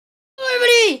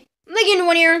Lego in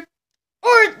one ear,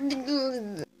 or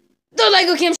the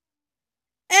Lego Cam.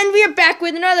 And we are back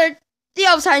with another The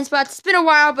Elves hiding spots. It's been a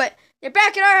while, but they're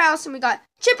back at our house, and we got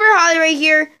Chipper, Holly right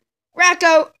here,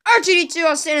 Racco, R2D2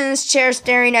 all sitting in this chair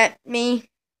staring at me.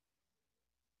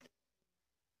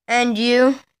 And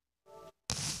you.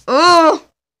 Oh!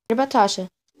 Forget about Tasha.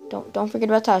 Don't forget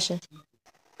about Tasha.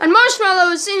 And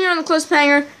Marshmallow is sitting here on the clothes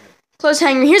hanger.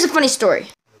 Here's a funny story.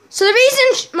 So the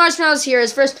reason Marshmallow's here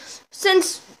is first,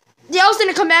 since the elves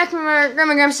didn't come back from our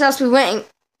grandma and grandpa's house, we went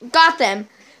and got them.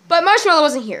 But Marshmallow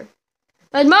wasn't here.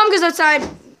 My mom goes outside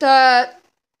to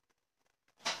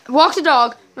walk the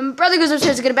dog. My brother goes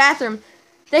upstairs to get a bathroom.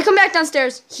 They come back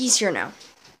downstairs. He's here now.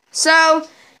 So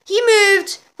he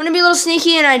moved. Want to be a little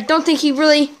sneaky, and I don't think he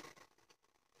really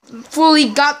fully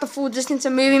got the full distance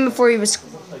of moving before he was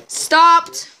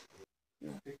stopped.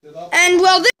 And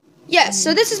well,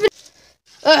 so this has been.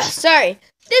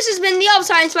 This has been the Elves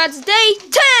hiding spots day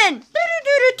 10.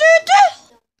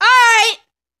 Alright.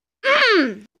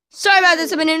 Sorry about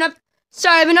this. I've been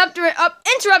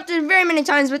interrupted very many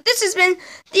times, but this has been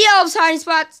the Elves hiding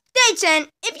spots day 10.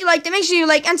 If you liked it, make sure you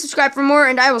like and subscribe for more,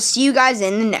 and I will see you guys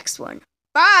in the next one.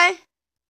 Bye.